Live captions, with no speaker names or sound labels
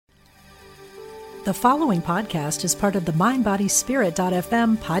The following podcast is part of the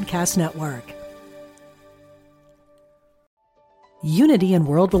MindBodySpirit.fm podcast network. Unity in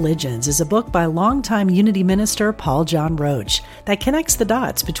World Religions is a book by longtime Unity minister Paul John Roach that connects the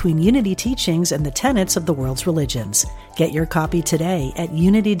dots between Unity teachings and the tenets of the world's religions. Get your copy today at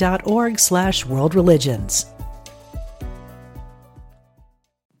unity.org/worldreligions.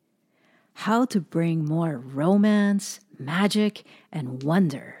 How to bring more romance, magic, and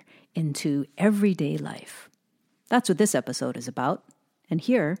wonder into everyday life. That's what this episode is about, and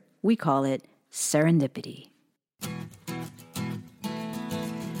here we call it Serendipity.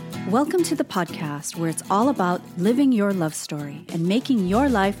 Welcome to the podcast where it's all about living your love story and making your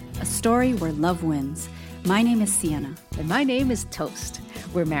life a story where love wins. My name is Sienna. And my name is Toast.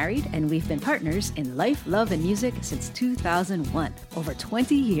 We're married and we've been partners in life, love, and music since 2001, over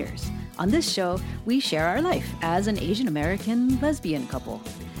 20 years. On this show, we share our life as an Asian American lesbian couple.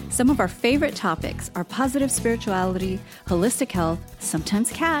 Some of our favorite topics are positive spirituality, holistic health, sometimes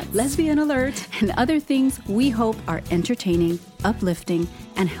cats, lesbian alert, and other things we hope are entertaining, uplifting,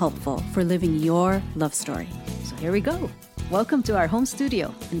 and helpful for living your love story. So here we go. Welcome to our home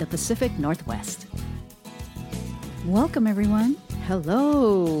studio in the Pacific Northwest. Welcome, everyone.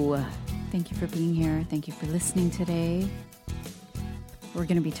 Hello. Thank you for being here. Thank you for listening today. We're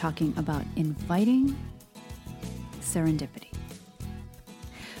going to be talking about inviting serendipity.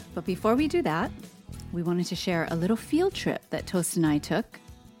 But before we do that, we wanted to share a little field trip that Toast and I took,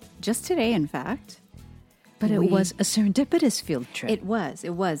 just today, in fact. But it was a serendipitous field trip. It was,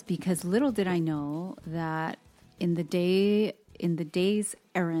 because little did I know that in the day's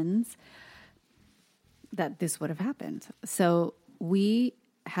errands, that this would have happened. So we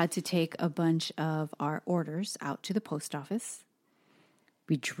had to take a bunch of our orders out to the post office.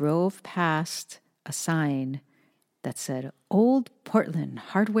 We drove past a sign that said Old Portland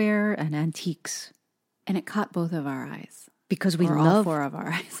Hardware and Antiques. And it caught both of our eyes. Because we love all four of our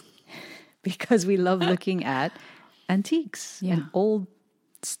eyes. Because we love looking at antiques and old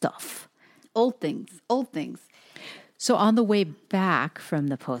stuff. Old things. So on the way back from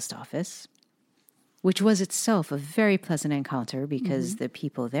the post office, which was itself a very pleasant encounter because the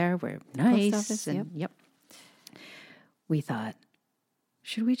people there were nice. Post office, yep. We thought,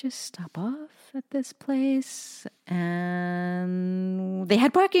 should we just stop off at this place? And they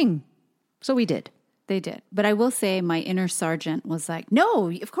had parking. So we did. They did. But I will say my inner sergeant was like, no,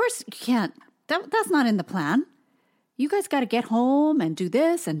 of course you can't. That's not in the plan. You guys got to get home and do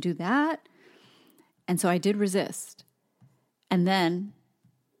this and do that. And so I did resist. And then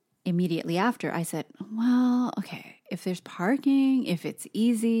immediately after I said, well, okay, if there's parking, if it's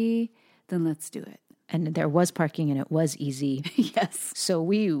easy, then let's do it. And there was parking and it was easy. Yes. So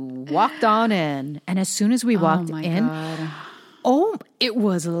we walked on in. And as soon as we walked in, it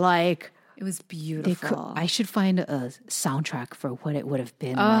was like... It was beautiful. I should find a soundtrack for what it would have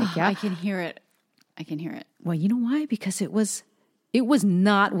been like. Yeah? I can hear it. Well, you know why? Because it was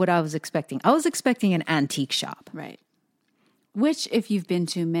not what I was expecting. I was expecting an antique shop. Right. Which, if you've been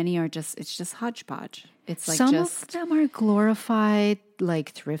to, many are it's just hodgepodge. It's like some of them are glorified, like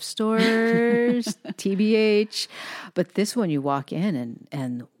thrift stores, TBH. But this one, you walk in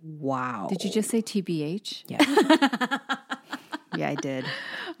and wow. Did you just say TBH? Yeah. Yeah, I did.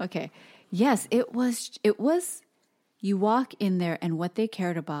 Okay. Yes, it was. You walk in there, and what they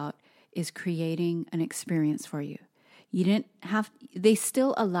cared about is creating an experience for you. You didn't have. They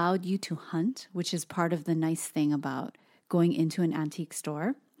still allowed you to hunt, which is part of the nice thing about going into an antique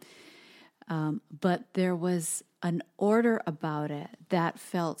store. But there was an order about it that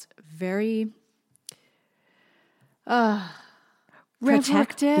felt very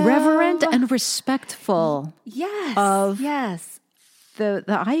protective, reverent, and respectful. Yes, of the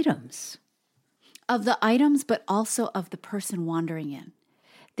items. Of the items, but also of the person wandering in.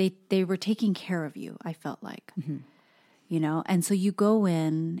 They were taking care of you, I felt like. Mm-hmm. You know, and so you go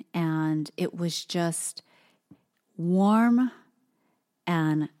in and it was just warm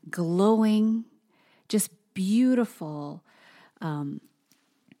and glowing, just beautiful,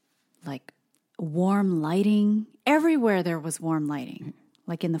 like warm lighting. Everywhere there was warm lighting,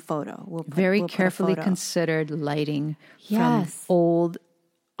 like in the photo. We'll carefully considered lighting from old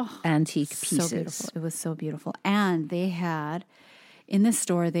antique pieces. So beautiful. It was so beautiful. And they had, in this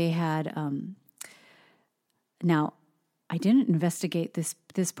store, now, I didn't investigate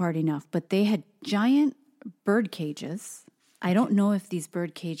this part enough, but they had giant bird cages. I don't know if these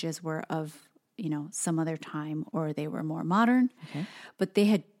bird cages were of, some other time or they were more modern, but they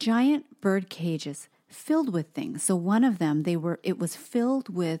had giant bird cages filled with things. So one of them, it was filled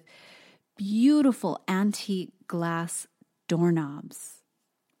with beautiful antique glass doorknobs.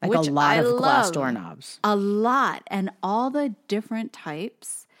 Like which a lot I of glass love. doorknobs. A lot. And all the different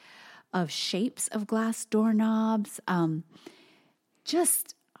types of shapes of glass doorknobs.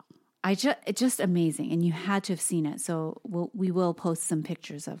 Just amazing. And you had to have seen it. So we will post some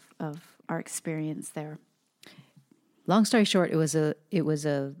pictures of our experience there. Long story short, it was a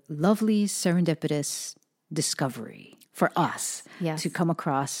lovely serendipitous discovery for us to come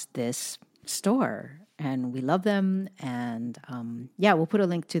across this store, and we love them. And we'll put a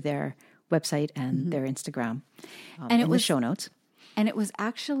link to their website and their Instagram and in the show notes. And it was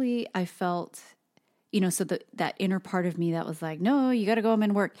actually, I felt, so that inner part of me that was like, no, you got to go home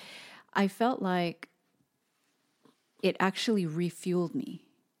and work. I felt like it actually refueled me,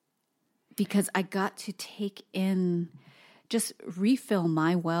 because I got to just refill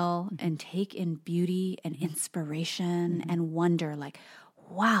my well and take in beauty and inspiration and wonder, like,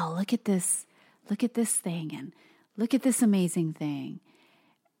 wow, look at this thing, and look at this amazing thing.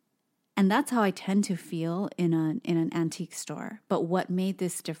 And that's how I tend to feel in an antique store. But what made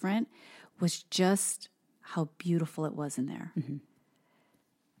this different was just how beautiful it was in there. Mm-hmm.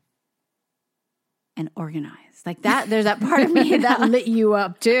 And organized. Like that, there's that part of me that lit you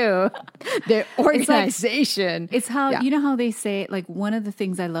up too. The organization. It's how, you know how they say, like, one of the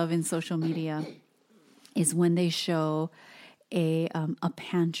things I love in social media is when they show a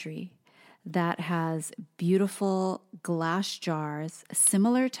pantry that has beautiful glass jars,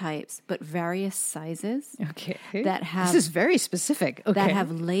 similar types, but various sizes. Okay. This is very specific. Okay. That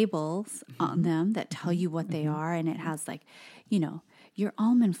have labels on them that tell you what they are. And it has, like, your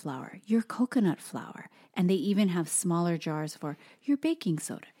almond flour, your coconut flour. And they even have smaller jars for your baking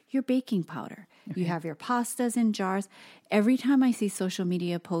soda, your baking powder. Okay. You have your pastas in jars. Every time I see social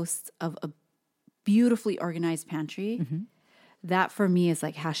media posts of a beautifully organized pantry, that for me is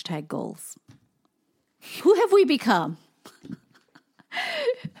like hashtag goals. Who have we become?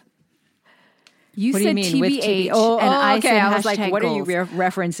 You said TBH, and I said I was like, what goals. Are you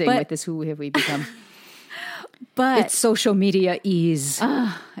referencing with this? Who have we become? But it's social media ease.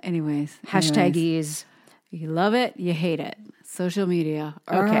 Anyways. Hashtag ease. You love it, you hate it. Social media.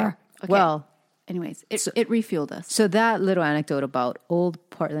 Okay. Well, anyways, it refueled us. So that little anecdote about old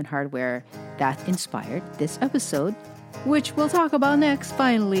Portland hardware, that inspired this episode, which we'll talk about next,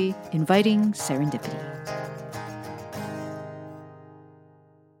 finally, inviting serendipity.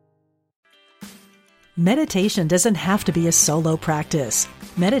 Meditation doesn't have to be a solo practice.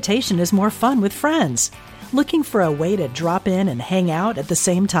 Meditation is more fun with friends. Looking for a way to drop in and hang out at the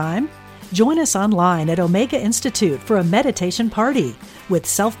same time? Join us online at Omega Institute for a meditation party with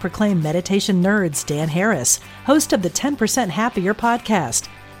self-proclaimed meditation nerds Dan Harris, host of the 10% Happier podcast,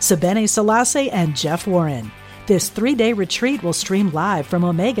 Sabene Selassie, and Jeff Warren. This 3-day retreat will stream live from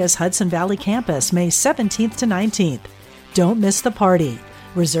Omega's Hudson Valley campus May 17th to 19th. Don't miss the party.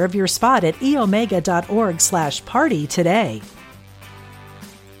 Reserve your spot at eomega.org/party today.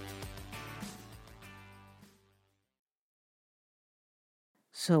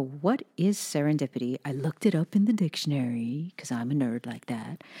 So what is serendipity? I looked it up in the dictionary because I'm a nerd like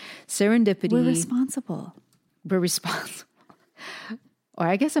that. Serendipity. We're responsible. Or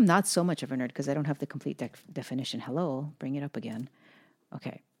I guess I'm not so much of a nerd because I don't have the complete definition. Hello, bring it up again.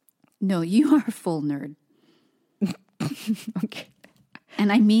 Okay. No, you are a full nerd. Okay.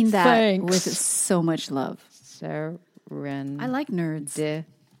 And I mean that Thanks. with so much love. I like nerds.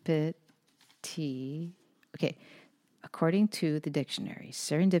 Serendipity. Okay. According to the dictionary,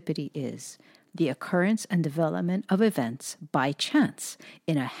 serendipity is the occurrence and development of events by chance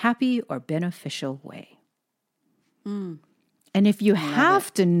in a happy or beneficial way. And if you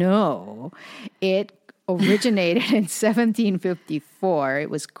have to know, it originated in 1754. It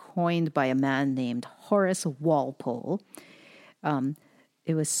was coined by a man named Horace Walpole.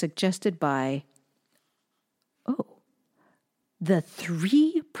 It was suggested by, the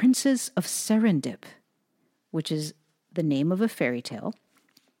Three Princes of Serendip, which is the name of a fairy tale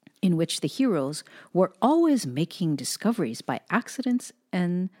in which the heroes were always making discoveries by accidents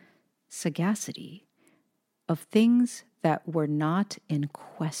and sagacity of things that were not in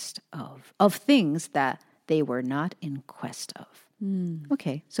quest of things that they were not in quest of.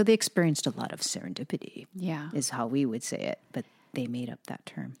 Okay, so they experienced a lot of serendipity, is how we would say it, but they made up that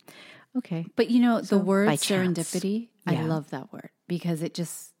term. Okay. But the word serendipity, I love that word because it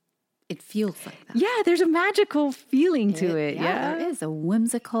feels like that. Yeah, there's a magical feeling to it. Yeah, there is a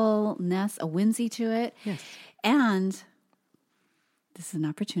whimsicalness, a whimsy to it. Yes. And this is an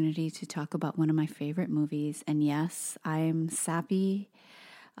opportunity to talk about one of my favorite movies. And yes, I'm sappy,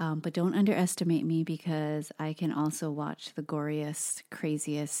 but don't underestimate me because I can also watch the goriest,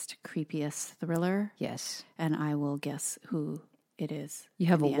 craziest, creepiest thriller. Yes. And I will guess who it is. You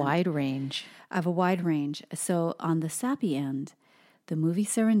have a in the end. wide range. I have a wide range. So on the sappy end, the movie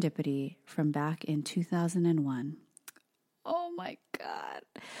Serendipity from back in 2001. Oh my God.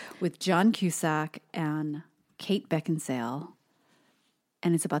 With John Cusack and Kate Beckinsale.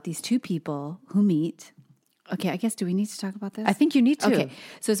 And it's about these two people who meet. Okay, I guess, do we need to talk about this? I think you need to. Okay,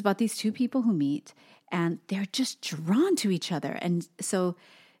 so it's about these two people who meet and they're just drawn to each other. And so,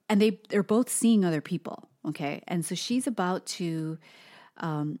 and they're both seeing other people, okay? And so she's about to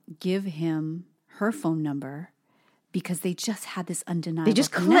give him her phone number because they just had this undeniable They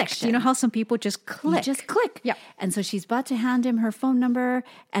just clicked. connection. You know how some people just click? You just click. Yeah. And so she's about to hand him her phone number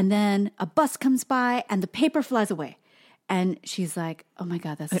and then a bus comes by and the paper flies away. And she's like, oh my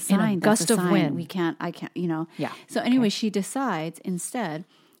God, that's a sign. In a gust that's a of sign. wind. I can't, you know. Yeah. So anyway, she decides instead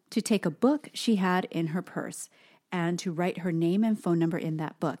to take a book she had in her purse and to write her name and phone number in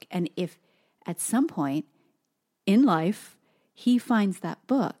that book. And if at some point in life he finds that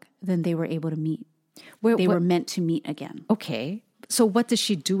book, then they were able to meet. They were meant to meet again. Okay. So what does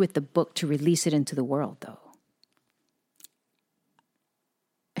she do with the book to release it into the world, though?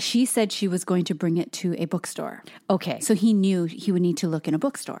 She said she was going to bring it to a bookstore. Okay. So he knew he would need to look in a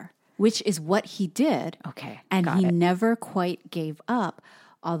bookstore, which is what he did. Okay. And got he it. never quite gave up.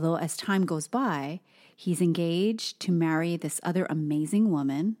 Although as time goes by, he's engaged to marry this other amazing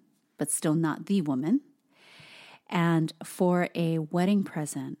woman, but still not the woman. And for a wedding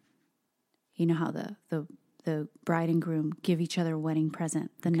present, you know how the bride and groom give each other a wedding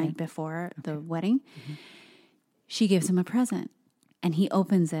present the night before the wedding? Mm-hmm. She gives him a present. And he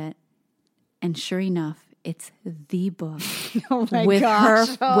opens it, and sure enough, it's the book with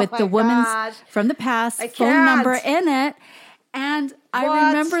the woman's from the past phone number in it. And I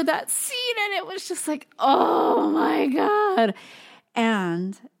remember that scene, and it was just like, oh my God.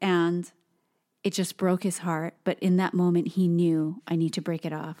 And it just broke his heart. But in that moment, he knew, I need to break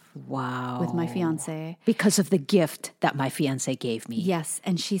it off. Wow. With my fiance. Because of the gift that my fiance gave me. Yes.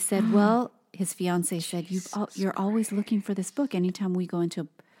 And she said, well, his fiance said, you're always looking for this book anytime we go into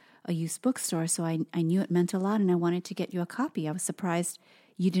a used bookstore. So I knew it meant a lot, and I wanted to get you a copy. I was surprised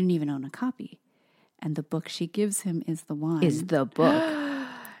you didn't even own a copy. And the book she gives him is the one. Is the book.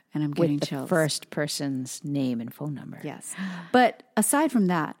 And I'm getting with the chills. first person's name and phone number. Yes. But aside from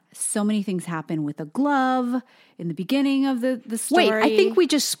that, so many things happen with a glove in the beginning of the story. Wait, I think we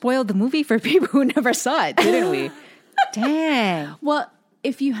just spoiled the movie for people who never saw it, didn't we? Dang. Well,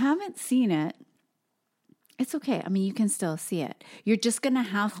 if you haven't seen it, it's okay. I mean, you can still see it. You're just going to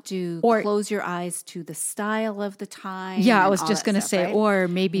have to close your eyes to the style of the time. Yeah, I was just going to say, right? Or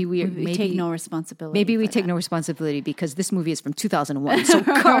maybe we take no responsibility. Maybe we take no responsibility because this movie is from 2001. So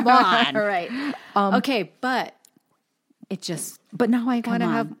come on. Right. Okay, but it just... But now I want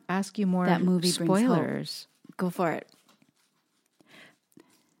to ask you more that movie spoilers. Go for it.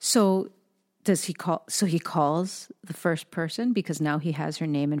 So does he call? So he calls the first person because now he has her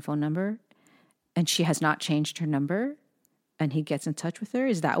name and phone number, and she has not changed her number, and he gets in touch with her.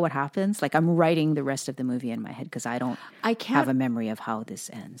 Is that what happens? Like, I'm writing the rest of the movie in my head because I can't have a memory of how this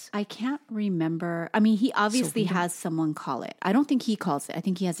ends. I can't remember. I mean, he obviously has someone call it. I don't think he calls it. I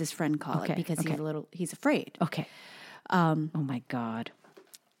think he has his friend call it because he's afraid. Okay. Oh my God.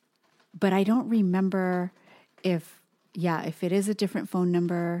 But I don't remember if it is a different phone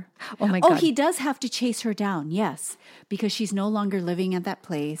number. Oh my God. Oh, he does have to chase her down. Yes. Because she's no longer living at that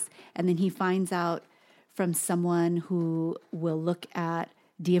place. And then he finds out from someone who will look at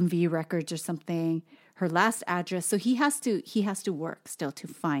DMV records or something, her last address. So he has to work still to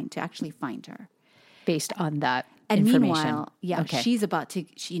actually find her. Based on that and information. Meanwhile, she's about to,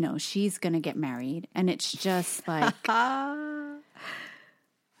 she's going to get married. And it's just like...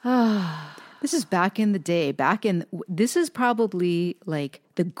 This is back in the day. This is probably like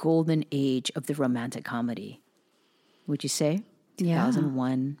the golden age of the romantic comedy. Would you say?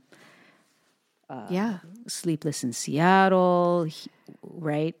 2001. Yeah. Sleepless in Seattle,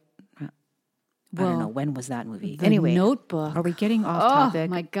 right? I don't know. When was that movie? Anyway, Notebook. Are we getting off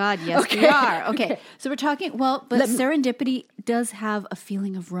topic? Oh my God, yes, we are. Okay, so we're talking, but Serendipity does have a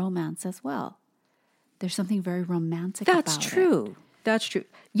feeling of romance as well. There's something very romantic about it. That's true.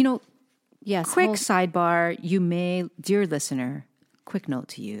 Yes. Quick sidebar. You may, dear listener, quick note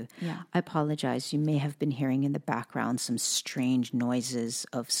to you. Yeah. I apologize. You may have been hearing in the background some strange noises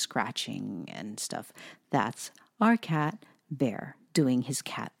of scratching and stuff. That's our cat, Bear, doing his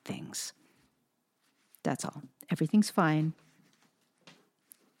cat things. That's all. Everything's fine.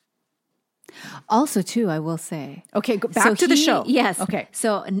 Also, too, I will say. Okay, back to the show. Yes. Okay.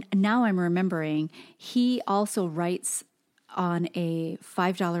 So now I'm remembering, he also writes on a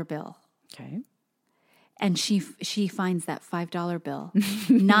 $5 bill. Okay. and she finds that $5 bill,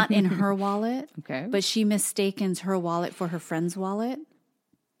 not in her wallet, Okay. but she mistakes her wallet for her friend's wallet.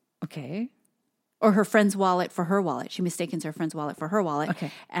 Okay. Or her friend's wallet for her wallet. She mistakes her friend's wallet for her wallet.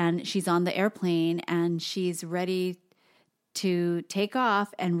 Okay. And she's on the airplane and she's ready to take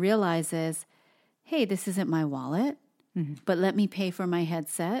off and realizes, hey, this isn't my wallet, but let me pay for my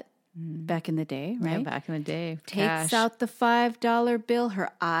headset. Back in the day, right? Yeah, back in the day. Takes Cash. out the $5 bill. Her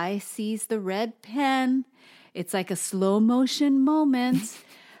eye sees the red pen. It's like a slow motion moment.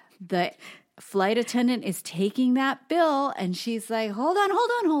 The flight attendant is taking that bill and she's like, hold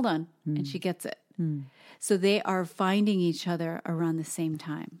on. And she gets it. So they are finding each other around the same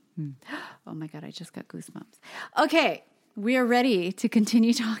time. Oh my God, I just got goosebumps. Okay, we are ready to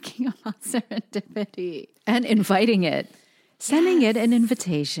continue talking about serendipity. And inviting it. Sending it an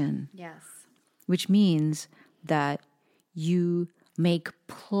invitation. Yes. Which means that you make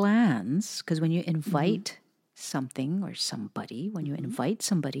plans, because when you invite something or somebody, when you invite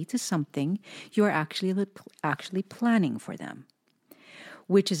somebody to something, you're actually planning for them,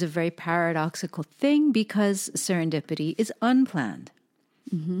 which is a very paradoxical thing because serendipity is unplanned.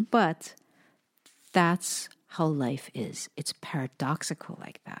 But that's how life is. It's paradoxical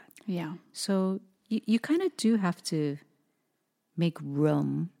like that. Yeah. So you kind of do have to make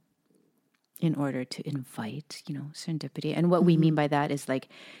room in order to invite, serendipity. And what we mean by that is like,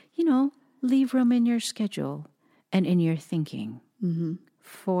 leave room in your schedule and in your thinking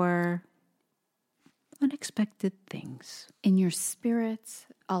for unexpected things. In your spirits,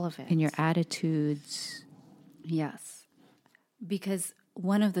 all of it. In your attitudes. Yes. Because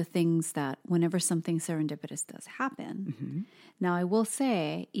one of the things that whenever something serendipitous does happen, now I will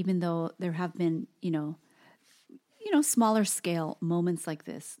say, even though there have been, smaller scale moments like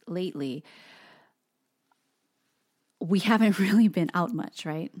this lately, we haven't really been out much,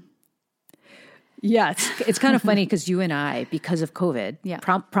 right? Yeah, it's kind of funny because you and I, because of COVID,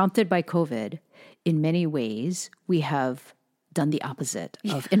 prompted by COVID, in many ways, we have done the opposite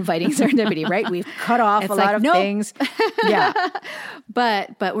of inviting serendipity, right? We've cut off a lot of things. Yeah.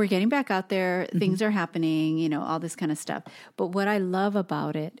 But we're getting back out there. Things are happening, all this kind of stuff. But what I love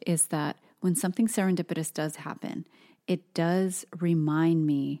about it is that when something serendipitous does happen, it does remind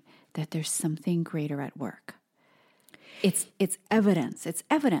me that there's something greater at work. It's evidence. It's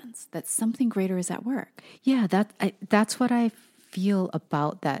evidence that something greater is at work. Yeah, that's what I feel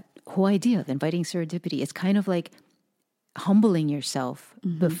about that whole idea of inviting serendipity. It's kind of like humbling yourself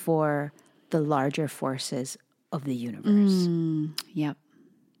before the larger forces of the universe. Yep.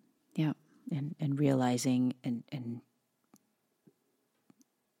 And realizing and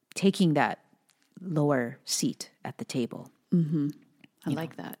taking that lower seat at the table. I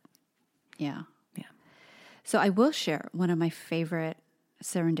like that. Yeah. So I will share one of my favorite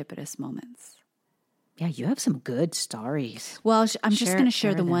serendipitous moments. Yeah, you have some good stories. Well, I'm just going to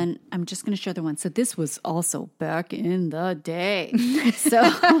share the one. I'm just going to share the one. So this was also back in the day. So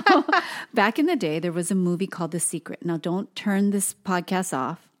back in the day, there was a movie called The Secret. Now, don't turn this podcast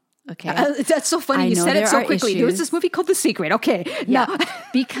off. Okay. That's so funny. You said it so quickly. There was this movie called The Secret. Okay. Yeah.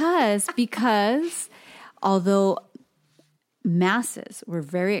 because although masses were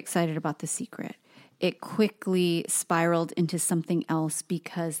very excited about The Secret, it quickly spiraled into something else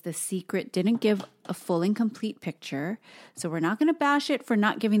because The Secret didn't give a full and complete picture. So we're not going to bash it for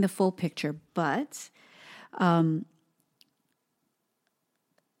not giving the full picture, but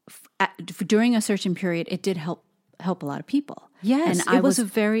during a certain period, it did help a lot of people. Yes, and it was a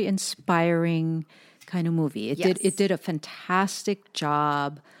very inspiring kind of movie. It did a fantastic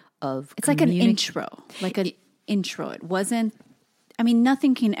job of. It's like an intro, intro. It wasn't. I mean,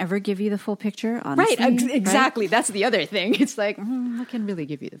 nothing can ever give you the full picture, honestly. Right, exactly. Right? That's the other thing. It's like, I can really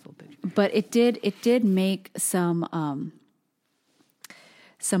give you the full picture. But it did make some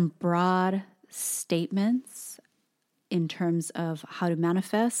broad statements in terms of how to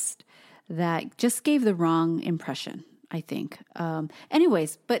manifest that just gave the wrong impression, I think.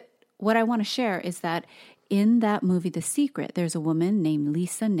 Anyways, but what I want to share is that in that movie, The Secret, there's a woman named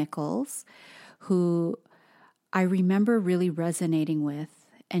Lisa Nichols who I remember really resonating with,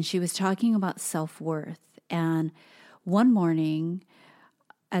 and she was talking about self-worth. And one morning,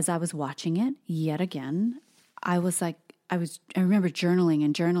 as I was watching it yet again, I remember journaling,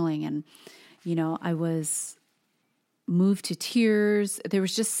 and, I was moved to tears. There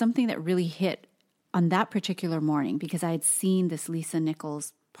was just something that really hit on that particular morning because I had seen this Lisa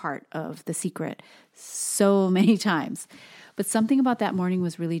Nichols part of The Secret so many times. But something about that morning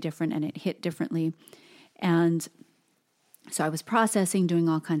was really different, and it hit differently. And so I was processing, doing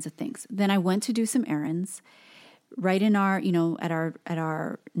all kinds of things. Then I went to do some errands right in our, at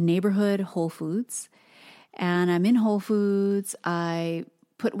our neighborhood Whole Foods. And I'm in Whole Foods. I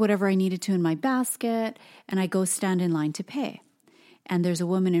put whatever I needed to in my basket, and I go stand in line to pay. And there's a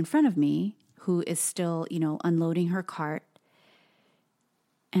woman in front of me who is still, unloading her cart.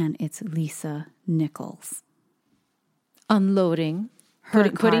 And it's Lisa Nichols. Unloading, Her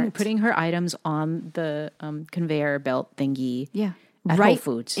putting her items on the conveyor belt thingy. Yeah. At right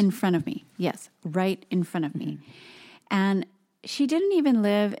Whole Foods. in front of me. Yes, right in front of me. And she didn't even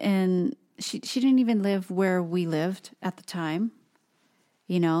live she didn't even live where we lived at the time,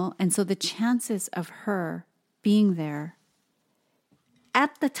 And so the chances of her being there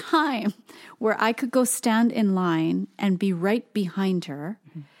at the time where I could go stand in line and be right behind her.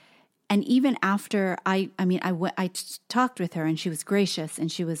 And even after I talked with her, and she was gracious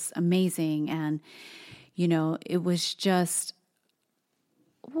and she was amazing. And, it was just,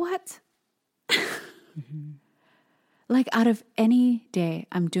 what? Like, out of any day,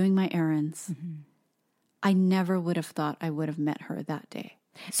 I'm doing my errands. I never would have thought I would have met her that day.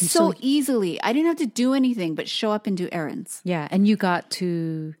 So easily. I didn't have to do anything but show up and do errands. Yeah, and you got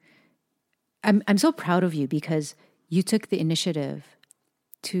to... I'm so proud of you because you took the initiative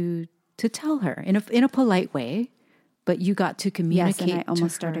to tell her in a polite way, but you got to communicate. Yes, and I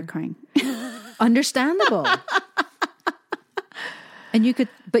almost started crying. Understandable. And you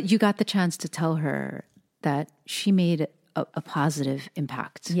got the chance to tell her that she made a positive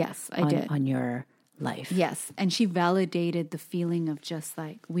impact. Yes, I did. On your life. Yes, and she validated the feeling of just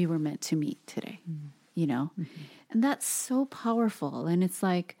like, we were meant to meet today, And that's so powerful. And it's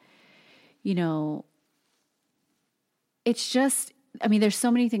like, it's just, there's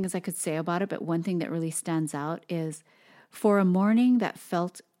so many things I could say about it, but one thing that really stands out is for a morning that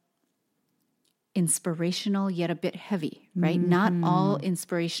felt inspirational yet a bit heavy, right? Not all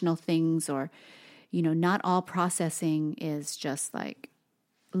inspirational things or, not all processing is just like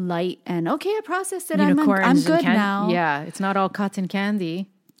light and okay, I processed it. I'm good now. Yeah, it's not all cotton candy.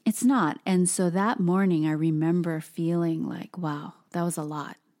 It's not. And so that morning I remember feeling like, wow, that was a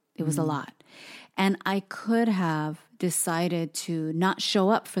lot. It was a lot. And I could have decided to not show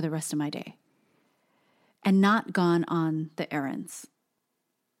up for the rest of my day and not gone on the errands.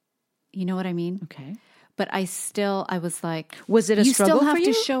 You know what I mean? Okay. But I was like, was it a struggle still have for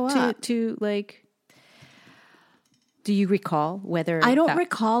you to show up to like? Do you recall whether I don't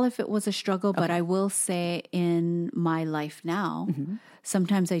recall if it was a struggle, but I will say in my life now,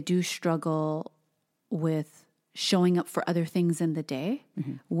 sometimes I do struggle with showing up for other things in the day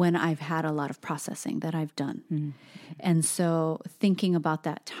when I've had a lot of processing that I've done. And so thinking about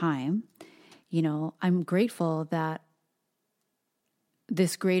that time, I'm grateful that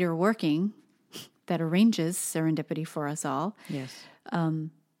this greater working that arranges serendipity for us all,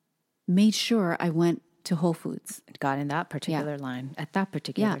 made sure I went to Whole Foods. Got in that particular line at that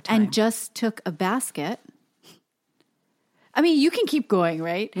particular time. And just took a basket. You can keep going,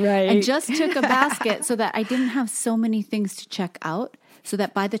 right? Right. And just took a basket so that I didn't have so many things to check out, so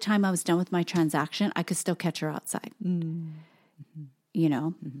that by the time I was done with my transaction, I could still catch her outside.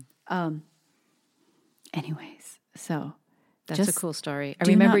 Anyways, so that's a cool story. I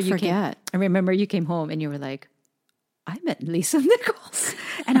remember you came home and you were like, I met Lisa Nichols.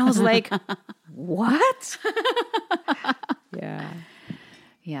 And I was like, what?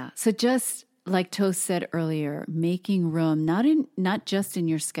 Yeah. So just like Toast said earlier, making room, not just in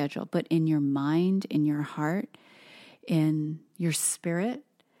your schedule, but in your mind, in your heart, in your spirit,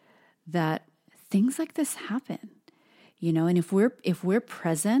 that things like this happen, and if we're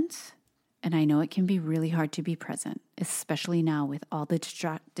present, and I know it can be really hard to be present, especially now with all the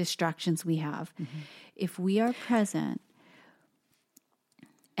distractions we have. If we are present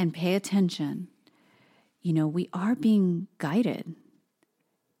and pay attention, we are being guided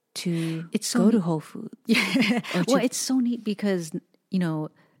to go to Whole Foods. Well, it's so neat because,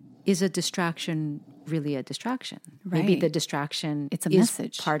 is a distraction really a distraction? Right. Maybe the distraction it's a is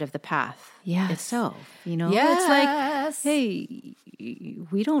message. Part of the path itself. Yes. It's like, hey,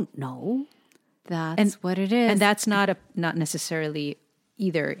 we don't know. That's what it is. And that's not necessarily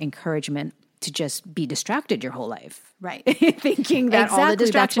either encouragement to just be distracted your whole life. Right. Thinking that all the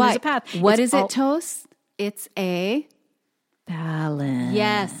distraction is a path. What is it, Toast? It's a balance.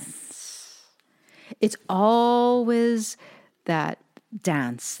 Yes. It's always that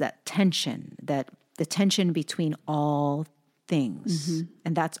dance, that tension, that the tension between all things.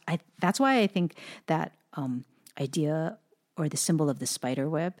 And that's why I think that idea or the symbol of the spider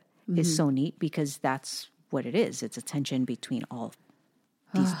web is so neat, because that's what it is. It's a tension between all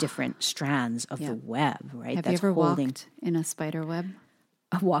these different strands of the web, right? Have you ever walked in a spider web?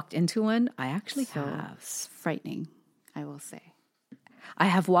 I've walked into one. I actually have. It's frightening, I will say. I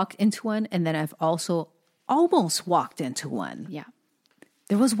have walked into one, and then I've also almost walked into one. Yeah.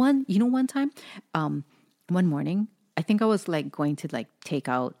 There was one time, one morning, I think I was like going to like take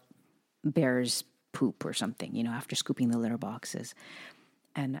out Bear's poop or something, after scooping the litter boxes.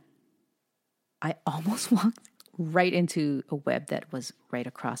 And I almost walked right into a web that was right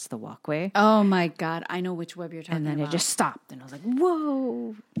across the walkway. Oh my God. I know which web you're talking about. And then it just stopped and I was like,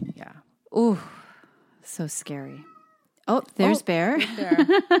 whoa. Yeah. Ooh, so scary. Oh, there's Bear. There.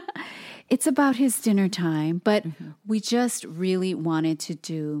 It's about his dinner time, but we just really wanted to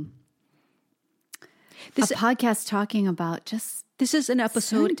do a podcast talking about just this is an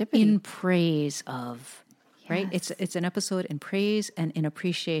episode serendipity. In praise of, right? Yes. It's an episode in praise and in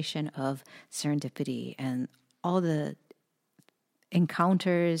appreciation of serendipity and all the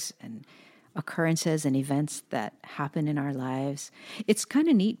encounters and occurrences and events that happen in our lives. It's kind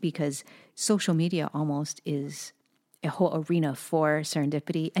of neat because social media almost is a whole arena for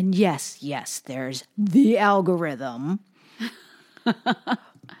serendipity. And yes, there's the algorithm.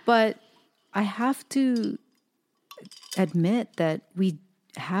 But I have to admit that we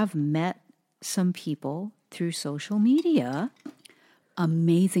have met some people through social media.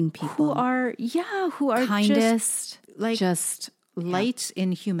 Amazing people. Who are kindest, just lights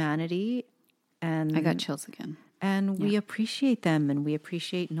in humanity. And I got chills again. And we appreciate them and we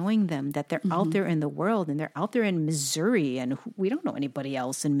appreciate knowing them, that they're out there in the world and they're out there in Missouri. And we don't know anybody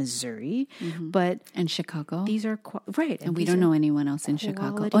else in Missouri, but and Chicago. These are, right. And we don't know anyone else in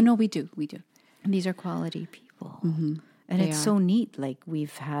Chicago. Oh, no, we do. We do. And these are quality people. And it's so neat. Like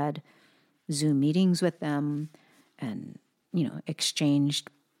we've had Zoom meetings with them and, exchanged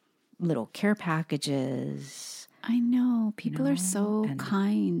little care packages. I know. People are so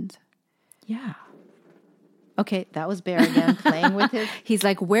kind. Yeah. Okay, that was Bear again, playing with his... He's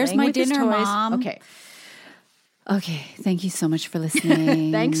like, where's my dinner, Mom? Okay, thank you so much for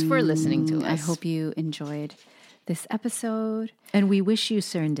listening. Thanks for listening to us. I hope you enjoyed this episode. And we wish you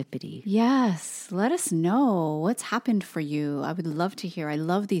serendipity. Yes, let us know what's happened for you. I would love to hear. I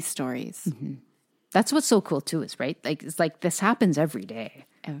love these stories. That's what's so cool too, is right? Like it's like this happens every day.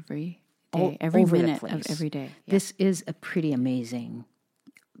 Every day, every minute of every day. Yeah. This is a pretty amazing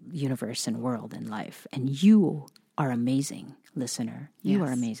universe and world and life. And you are amazing, listener. You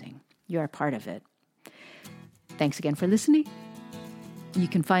are amazing. You are a part of it. Thanks again for listening. You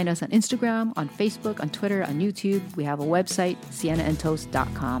can find us on Instagram, on Facebook, on Twitter, on YouTube. We have a website,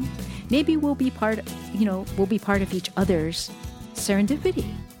 sienaandtoast.com. Maybe we'll be part of each other's serendipity.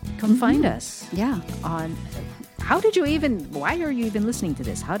 Come find us. Yeah. On why are you even listening to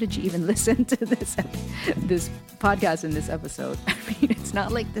this? How did you even listen to this podcast in this episode? I mean, it's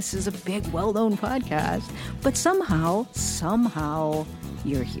not like this is a big, well-known podcast, but somehow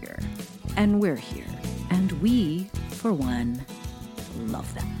you're here and we're here. And we, for one,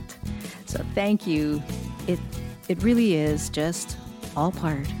 love that. So thank you. It really is just all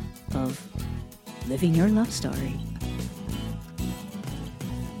part of living your love story.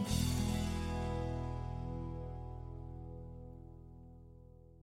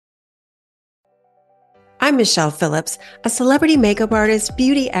 I'm Michelle Phillips, a celebrity makeup artist,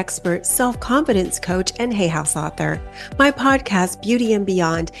 beauty expert, self-confidence coach, and Hay House author. My podcast, Beauty and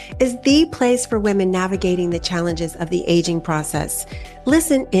Beyond, is the place for women navigating the challenges of the aging process.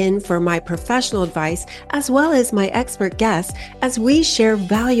 Listen in for my professional advice as well as my expert guests as we share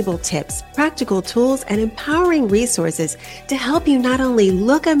valuable tips, practical tools, and empowering resources to help you not only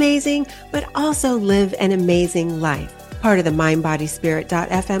look amazing, but also live an amazing life. Part of the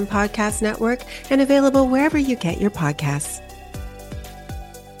MindBodySpirit.fm podcast network and available wherever you get your podcasts.